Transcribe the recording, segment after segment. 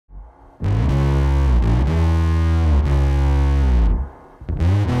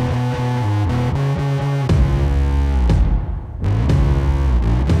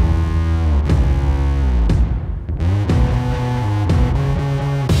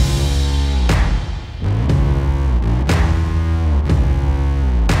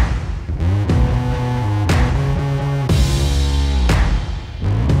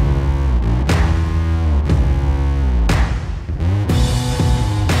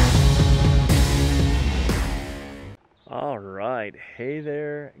right, hey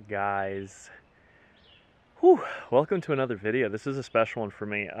there guys. Whew. Welcome to another video. This is a special one for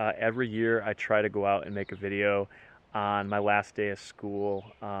me. Every year I try to go out and make a video on my last day of school.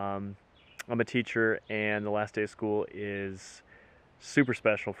 I'm a teacher and the last day of school is super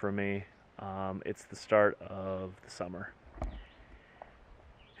special for me. It's the start of the summer.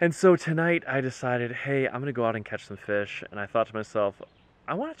 And so tonight I decided, hey, I'm gonna go out and catch some fish, and I thought to myself,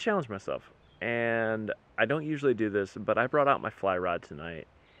 I want to challenge myself. And I don't usually do this, but I brought out my fly rod tonight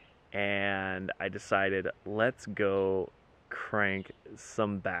and I decided, let's go crank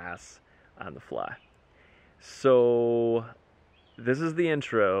some bass on the fly. So this is the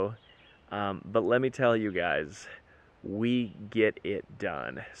intro, but let me tell you guys, we get it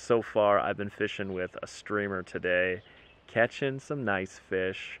done. So far I've been fishing with a streamer today, catching some nice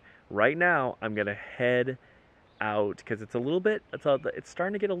fish. Right now I'm gonna head out because it's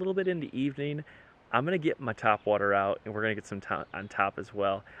starting to get a little bit into evening. I'm gonna get my topwater out and we're gonna get some on top as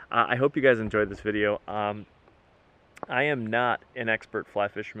well. I hope you guys enjoyed this video. I am not an expert fly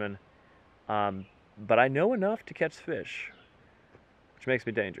fisherman, but I know enough to catch fish, which makes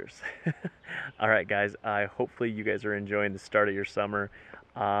me dangerous. All right, guys. Hopefully you guys are enjoying the start of your summer.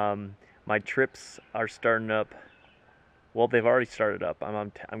 My trips are starting up. Well, they've already started up.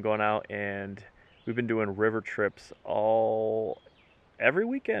 I'm going out and we've been doing river trips every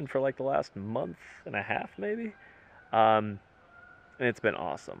weekend for like the last month and a half, maybe. And it's been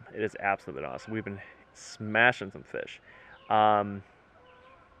awesome. It has absolutely been awesome. We've been smashing some fish. All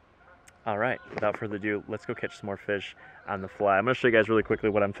right, without further ado, let's go catch some more fish on the fly. I'm gonna show you guys really quickly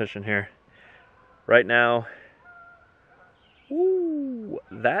what I'm fishing here. Right now, ooh,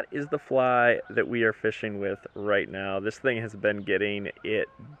 that is the fly that we are fishing with right now. This thing has been getting it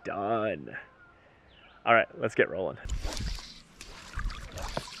done. All right, let's get rolling.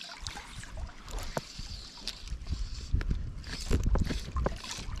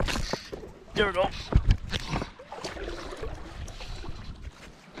 There we go.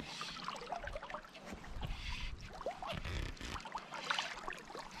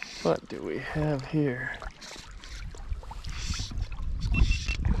 What do we have here?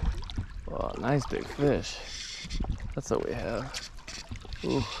 Oh, nice big fish. That's what we have.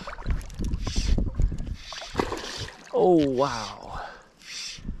 Ooh. Oh, wow.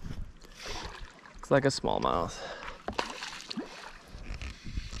 Looks like a smallmouth.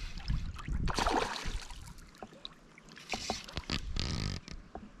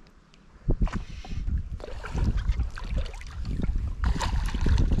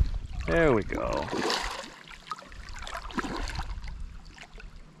 There we go.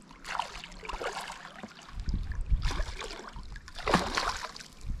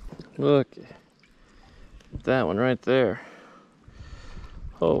 Look at that one right there.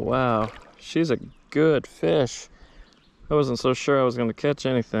 Oh wow, she's a good fish. I wasn't so sure I was going to catch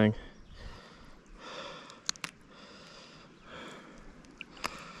anything.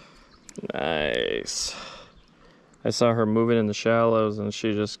 Nice. I saw her moving in the shallows and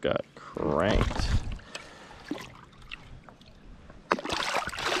she just got cranked.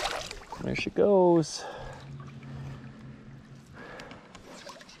 There she goes.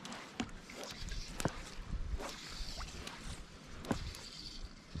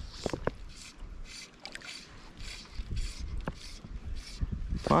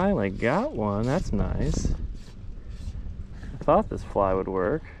 Finally got one. That's nice. I thought this fly would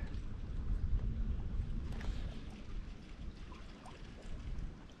work.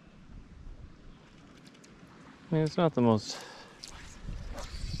 I mean, it's not the most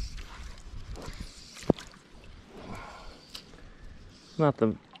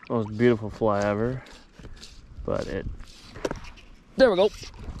beautiful fly ever, but it. There we go.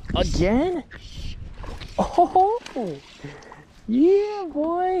 Again? Oh, yeah,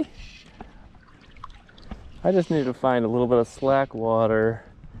 boy. I just need to find a little bit of slack water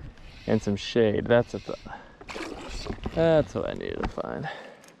and some shade. That's what I needed to find.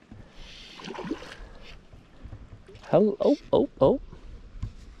 Hello, oh.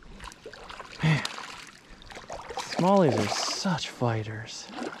 Man, smallies are such fighters.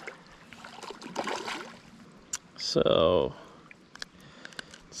 So,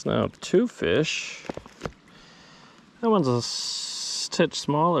 it's now 2 fish. That one's a titch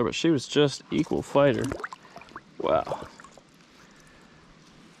smaller, but she was just equal fighter. Wow.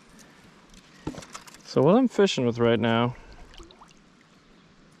 So what I'm fishing with right now,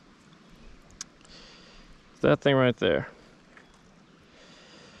 that thing right there.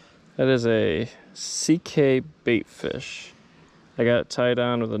 That is a CK bait fish. I got it tied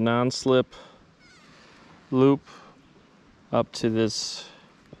on with a non-slip loop up to this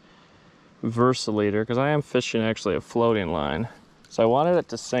versalator, because I am fishing actually a floating line. So I wanted it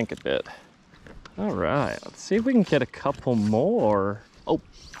to sink a bit. All right, let's see if we can get a couple more. Oh,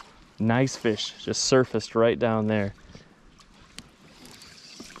 nice fish, just surfaced right down there.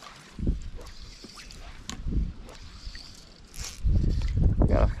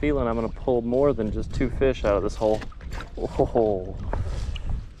 Got a feeling I'm gonna pull more than just 2 fish out of this hole. Oh,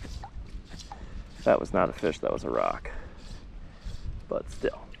 that was not a fish, that was a rock. But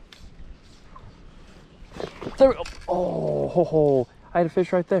still. There we go. Oh, I had a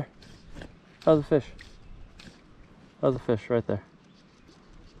fish right there. That was a fish. That was a fish right there.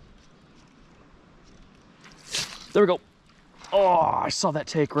 There we go. Oh, I saw that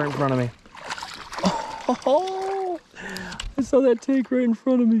take right in front of me. Oh, I saw that take right in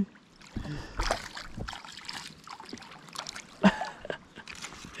front of me.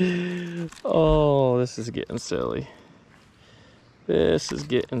 Oh, this is getting silly. This is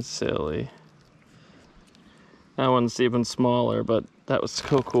getting silly. That one's even smaller, but that was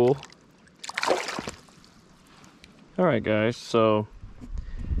so cool. All right, guys, so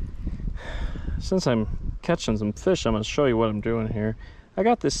since I'm catching some fish, I'm gonna show you what I'm doing here. I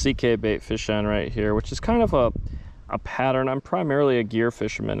got this CK bait fish on right here, which is kind of a pattern. I'm primarily a gear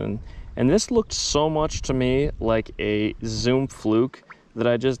fisherman, and this looked so much to me like a Zoom fluke that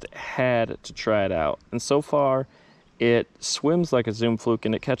I just had to try it out. And so far, it swims like a Zoom fluke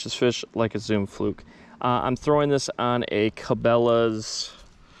and it catches fish like a Zoom fluke. I'm throwing this on a Cabela's,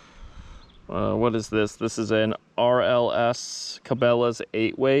 what is this? This is an RLS Cabela's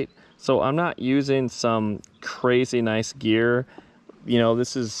 8 weight. So I'm not using some crazy nice gear. You know,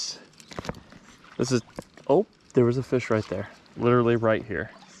 this is, oh, there was a fish right there. Literally right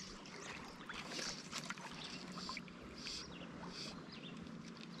here.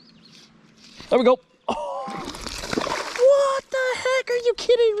 There we go. Oh, what the heck? Are you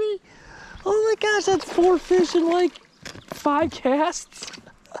kidding me? Oh my gosh, that's 4 fish in like 5 casts.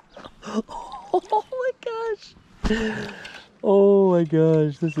 Oh my gosh. Oh my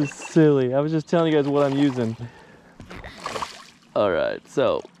gosh, this is silly. I was just telling you guys what I'm using. All right,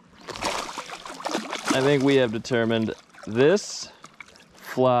 so I think we have determined this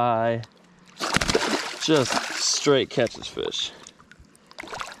fly just straight catches fish.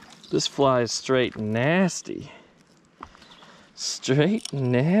 This fly is straight nasty. Straight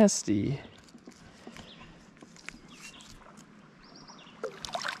nasty.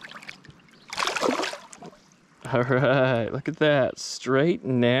 All right, look at that. Straight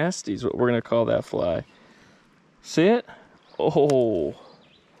nasty is what we're gonna call that fly. See it? Oh,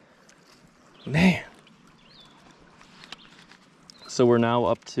 man. So we're now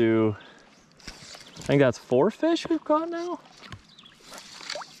up to, I think that's 4 fish we've caught now.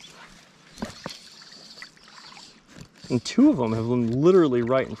 And 2 of them have been literally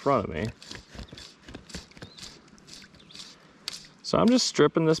right in front of me. So I'm just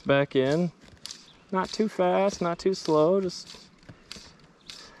stripping this back in. Not too fast, not too slow, just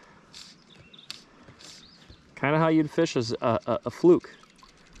kind of how you'd fish as a fluke.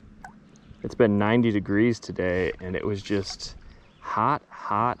 It's been 90 degrees today and it was just hot,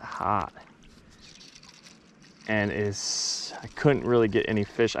 hot, hot. And I couldn't really get any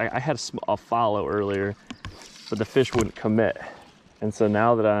fish. I had a follow earlier, but the fish wouldn't commit. And so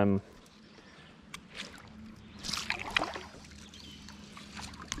now that I'm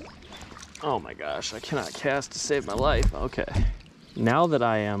oh my gosh, I cannot cast to save my life. Okay. Now that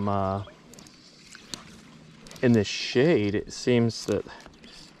I am in this shade, it seems that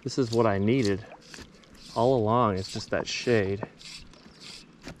this is what I needed all along. It's just that shade.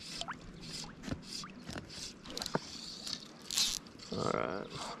 All right.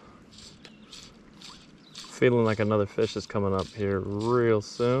 Feeling like another fish is coming up here real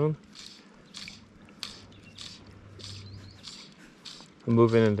soon. I'm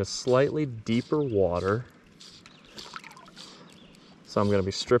moving into slightly deeper water. So I'm gonna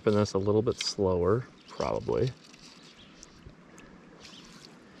be stripping this a little bit slower, probably.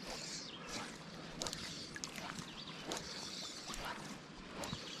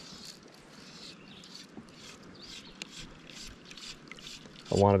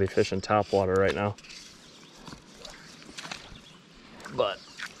 I want to be fishing topwater right now, but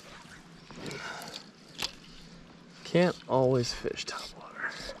can't always fish topwater.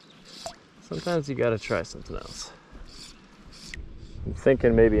 Sometimes you gotta try something else. I'm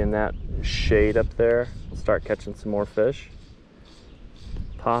thinking maybe in that shade up there, we'll start catching some more fish.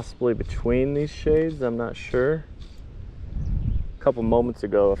 Possibly between these shades, I'm not sure. A couple moments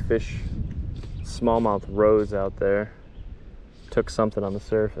ago, a fish, smallmouth, rose out there. Took something on the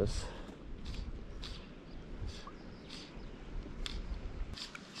surface.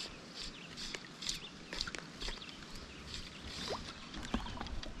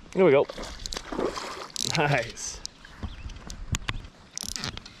 Here we go. Nice.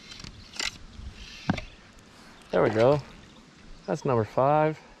 There we go. That's number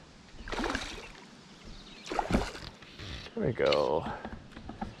 5. There we go. I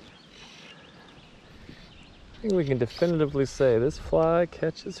think we can definitively say this fly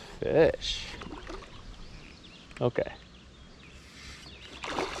catches fish. Okay.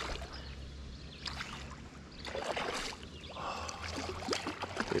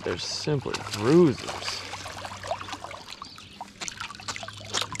 Dude, they're simply bruisers.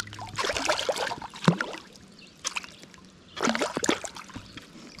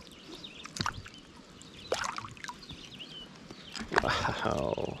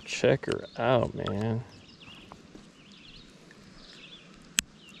 Wow, check her out, man.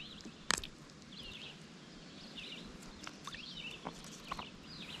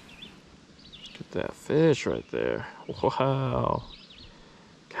 Look at that fish right there. Wow.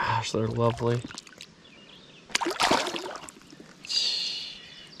 Gosh, they're lovely.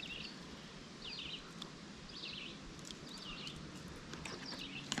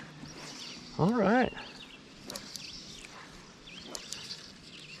 All right.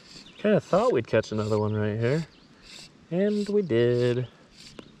 Kind of thought we'd catch another one right here. And we did.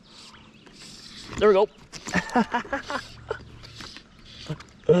 There we go.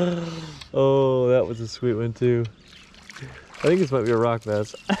 Oh, that was a sweet one too. I think this might be a rock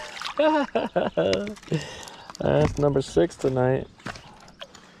bass. That's number 6 tonight.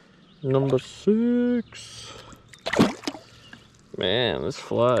 Number 6. Man, this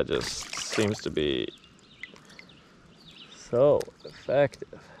fly just seems to be so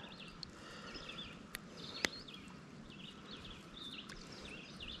effective.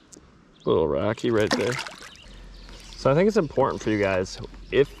 Little rocky right there. So I think it's important for you guys,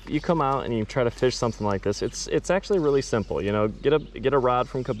 if you come out and you try to fish something like this, it's actually really simple. You know, get a rod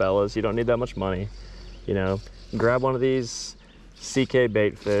from Cabela's. You don't need that much money. You know, grab one of these CK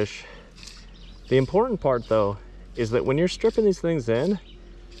bait fish. The important part though is that when you're stripping these things in,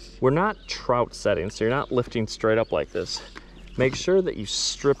 we're not trout setting, so you're not lifting straight up like this. Make sure that you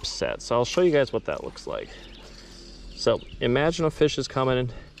strip set. So I'll show you guys what that looks like. So imagine a fish is coming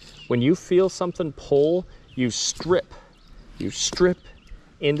in. When you feel something pull, you strip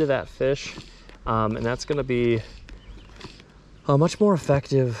into that fish, and that's going to be much more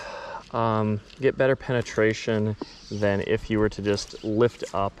effective, get better penetration than if you were to just lift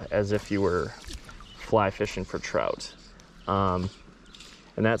up as if you were fly fishing for trout. And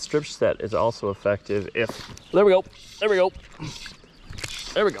that strip set is also effective if, there we go, there we go,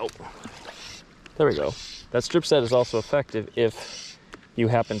 there we go, there we go. That strip set is also effective if you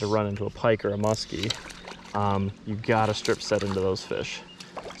happen to run into a pike or a muskie. You gotta strip set into those fish.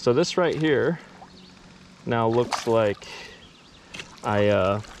 So this right here now looks like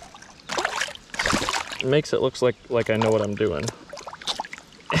makes it look like I know what I'm doing.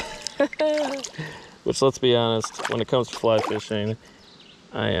 Which, let's be honest, when it comes to fly fishing,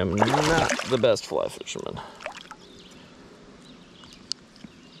 I am not the best fly fisherman.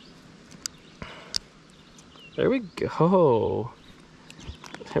 There we go.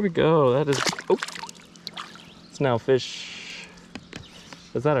 There we go. That is, oh, it's now fish.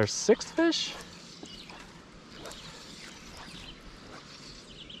 Is that our 6th fish?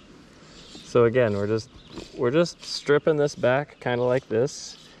 So again, we're just stripping this back kind of like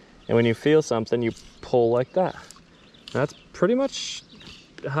this. And when you feel something, you pull like that. That's pretty much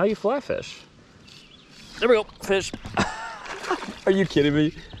how you fly fish. There we go, fish. Are you kidding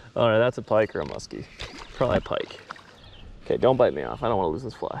me? All right, that's a pike or a muskie. Probably a pike. Okay, don't bite me off. I don't want to lose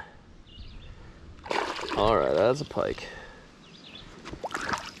this fly. All right, that's a pike.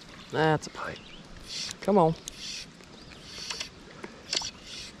 That's a pike. Come on.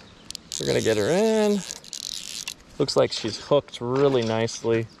 We're gonna get her in. Looks like she's hooked really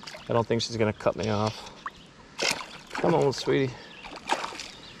nicely. I don't think she's gonna cut me off. Come on, sweetie.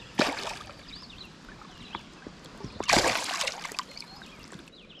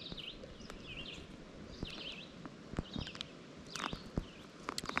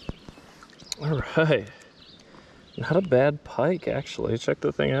 All right, not a bad pike actually. Check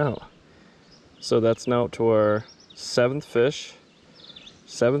the thing out. So that's now to our 7th fish.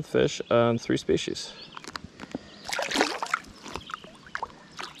 7th fish on 3 species.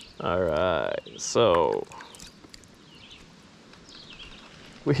 All right, so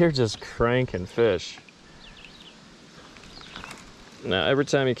we're just cranking fish. Now, every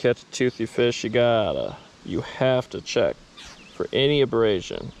time you catch a toothy fish, you have to check for any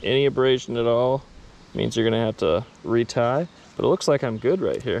abrasion. Any abrasion at all means you're gonna have to retie, but it looks like I'm good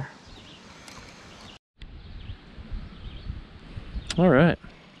right here. All right,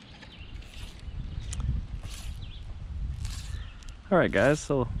 All right, guys,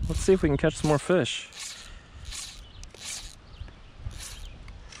 so let's see if we can catch some more fish.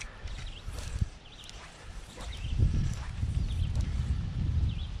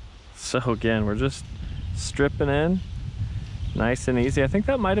 So again, we're just stripping in, nice and easy. I think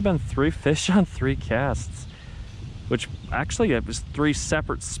that might have been 3 fish on 3 casts, which actually it was 3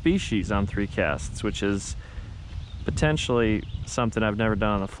 separate species on 3 casts, which is potentially something I've never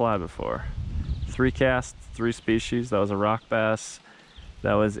done on the fly before. 3 casts, 3 species. That was a rock bass,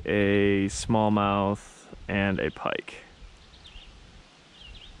 that was a smallmouth, and a pike.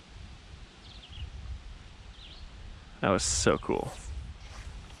 That was so cool.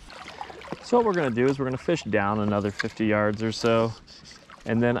 So what we're gonna do is we're gonna fish down another 50 yards or so,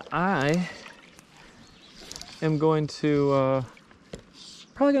 and then I am going to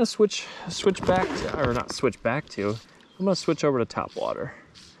probably gonna switch back to, or not switch back to, I'm gonna switch over to topwater.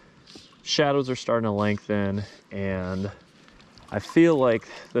 Shadows are starting to lengthen, and I feel like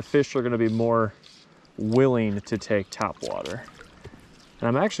the fish are gonna be more willing to take topwater. And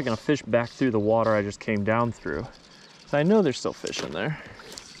I'm actually gonna fish back through the water I just came down through. So I know there's still fish in there.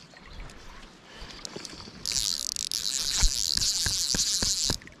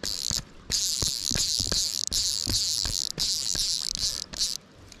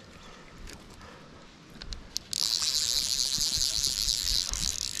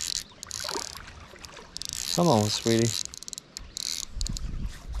 Come on, sweetie.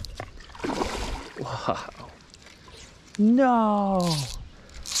 Wow. No!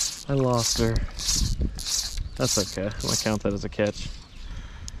 I lost her. That's okay. I'm gonna count that as a catch.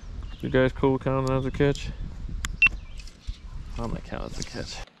 You guys cool with counting that as a catch? I'm gonna count it as a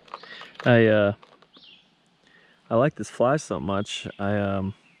catch. I like this fly so much.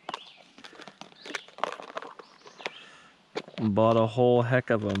 I bought a whole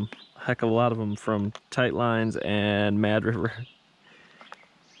heck of a lot of them from Tight Lines and Mad River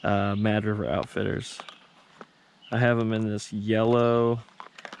Outfitters. I have them in this yellow.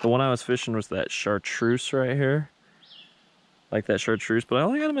 The one I was fishing was that chartreuse right here, like that chartreuse. But I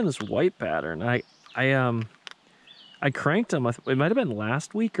only got them in this white pattern. I cranked them. It might have been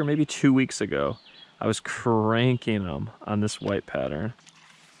last week or maybe 2 weeks ago. I was cranking them on this white pattern.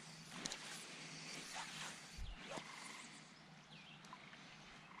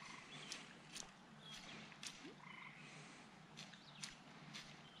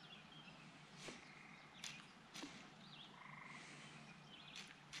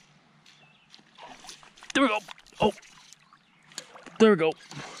 There we go. Oh, there we go.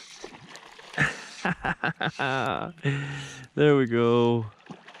 There we go.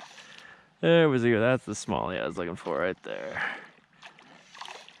 There we go. That's the smallie I was looking for right there.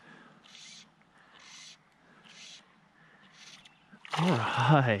 All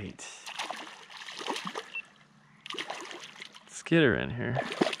right. Let's get her in here.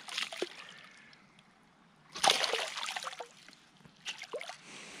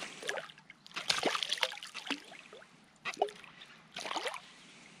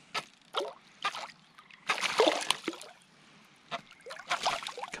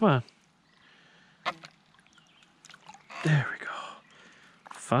 Come on. There we go.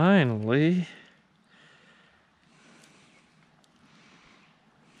 Finally.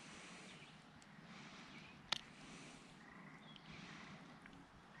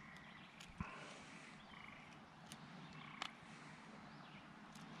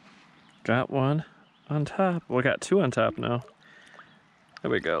 Got one on top. Well, I got 2 on top now.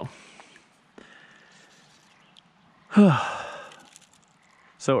 There we go.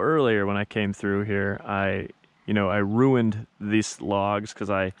 So earlier when I came through here, I ruined these logs because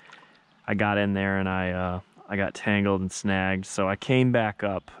I got in there and I got tangled and snagged. So I came back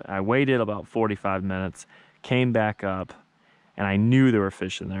up. I waited about 45 minutes, came back up, and I knew there were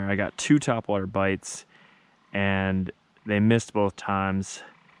fish in there. I got 2 topwater bites, and they missed both times.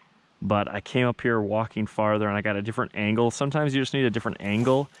 But I came up here walking farther, and I got a different angle. Sometimes you just need a different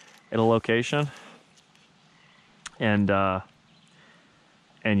angle at a location.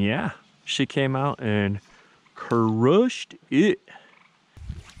 And yeah, she came out and crushed it.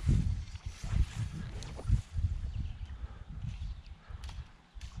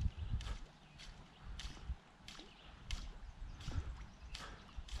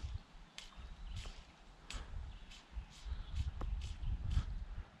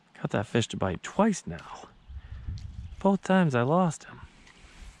 Got that fish to bite twice now. Both times I lost him.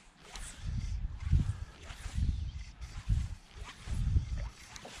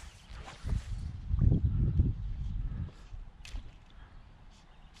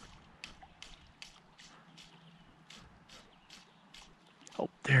 Oh,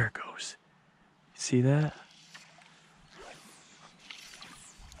 there it goes. You see that?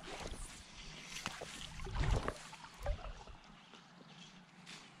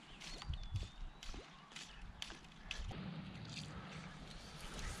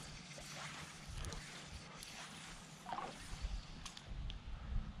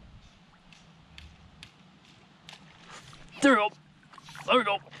 There we go. There we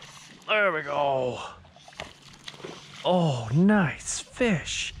go. There we go. Oh, nice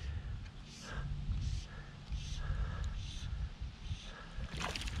fish.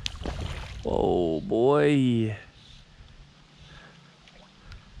 Oh boy.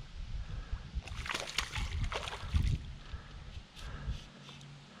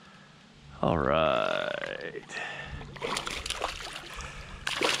 All right.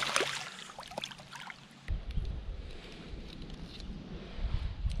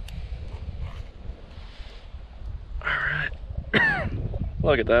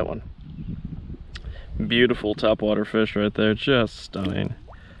 Look at that one. Beautiful topwater fish right there. Just stunning.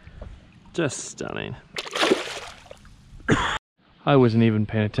 Just stunning. I wasn't even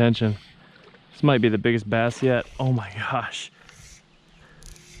paying attention. This might be the biggest bass yet. Oh my gosh.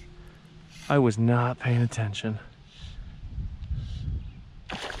 I was not paying attention.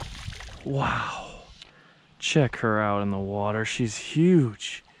 Wow. Check her out in the water. She's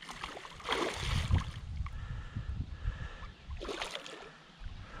huge.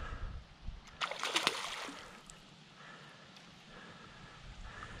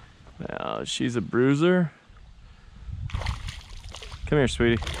 Now, she's a bruiser. Come here,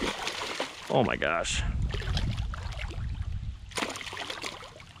 sweetie. Oh my gosh.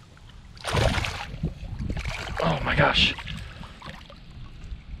 Oh my gosh.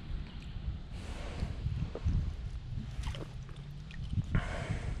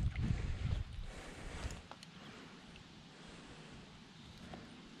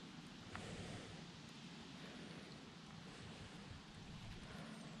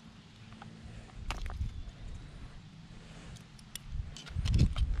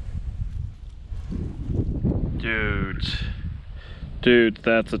 Dude,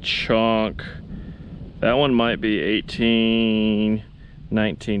 that's a chunk. That one might be 18,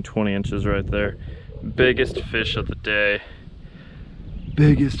 19, 20 inches right there. Biggest fish of the day.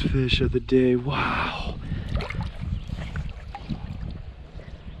 Biggest fish of the day, wow.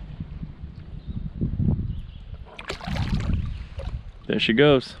 There she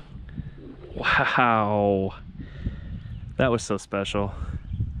goes. Wow. That was so special.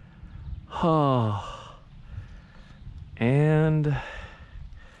 Oh. And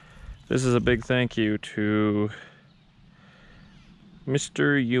this is a big thank you to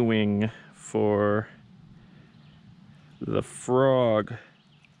Mr. Ewing for the frog.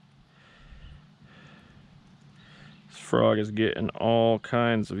 This frog is getting all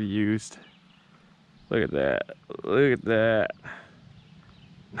kinds of used. Look at that. Look at that.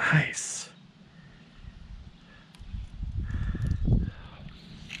 Nice.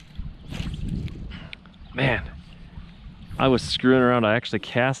 Man. I was screwing around. I actually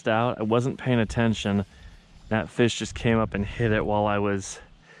cast out. I wasn't paying attention. That fish just came up and hit it while I was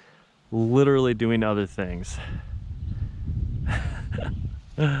literally doing other things.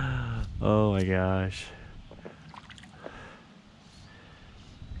 Oh my gosh.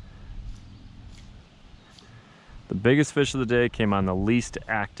 The biggest fish of the day came on the least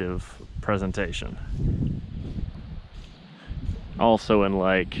active presentation. Also in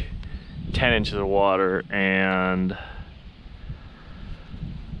like 10 inches of water and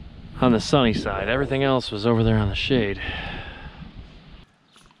on the sunny side. Everything else was over there on the shade.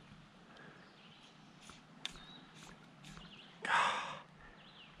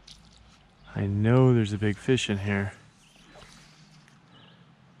 I know there's a big fish in here.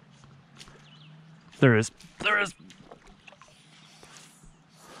 There is. There is.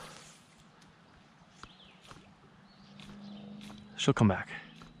 She'll come back.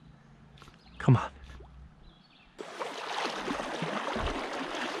 Come on.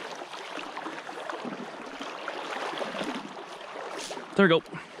 There we go.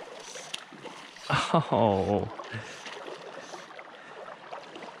 Oh.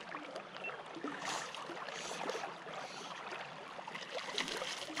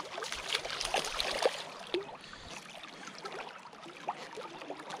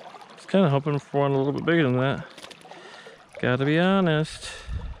 I was kind of hoping for one a little bit bigger than that. Gotta be honest.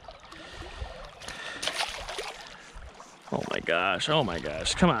 Oh my gosh, oh my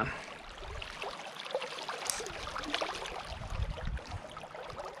gosh, come on.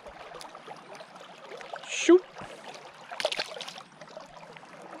 Shoot.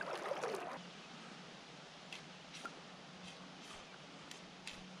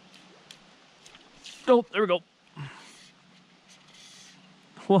 Oh, there we go.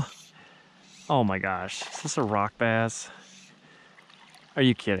 Whoa. Oh my gosh, is this a rock bass? Are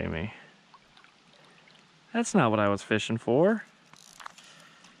you kidding me? That's not what I was fishing for.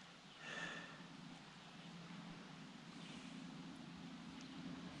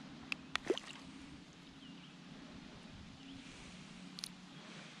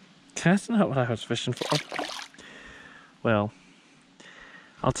 That's not what I was fishing for. Well,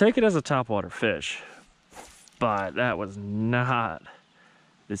 I'll take it as a topwater fish, but that was not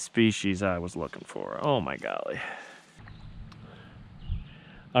the species I was looking for. Oh my golly.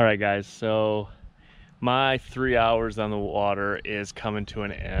 All right, guys, so my 3 hours on the water is coming to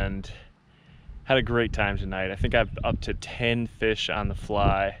an end. Had a great time tonight. I think I've up to 10 fish on the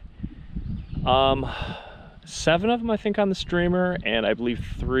fly. 7 of them I think on the streamer, and I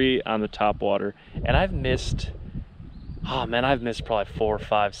believe 3 on the topwater. And I've missed, oh man, I've missed probably 4,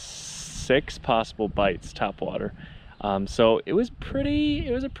 5, 6 possible bites topwater. So it was a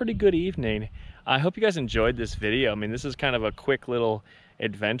pretty good evening. I hope you guys enjoyed this video. I mean, this is kind of a quick little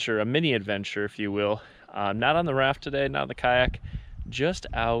adventure, a mini adventure, if you will. Not on the raft today, not on the kayak, just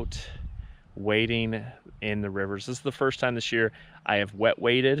out wading in the rivers. This is the first time this year I have wet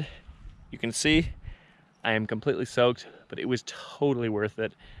waded. You can see I am completely soaked, but it was totally worth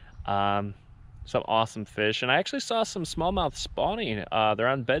it. Some awesome fish, and I actually saw some smallmouth spawning. They're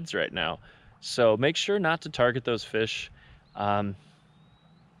on beds right now, so make sure not to target those fish, because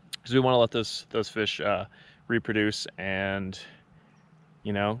we want to let those fish reproduce and,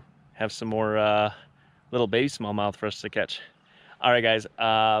 you know, have some more little baby smallmouth for us to catch. All right, guys,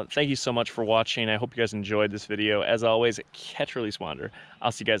 thank you so much for watching. I hope you guys enjoyed this video. As always, catch, release, wander.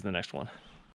 I'll see you guys in the next one.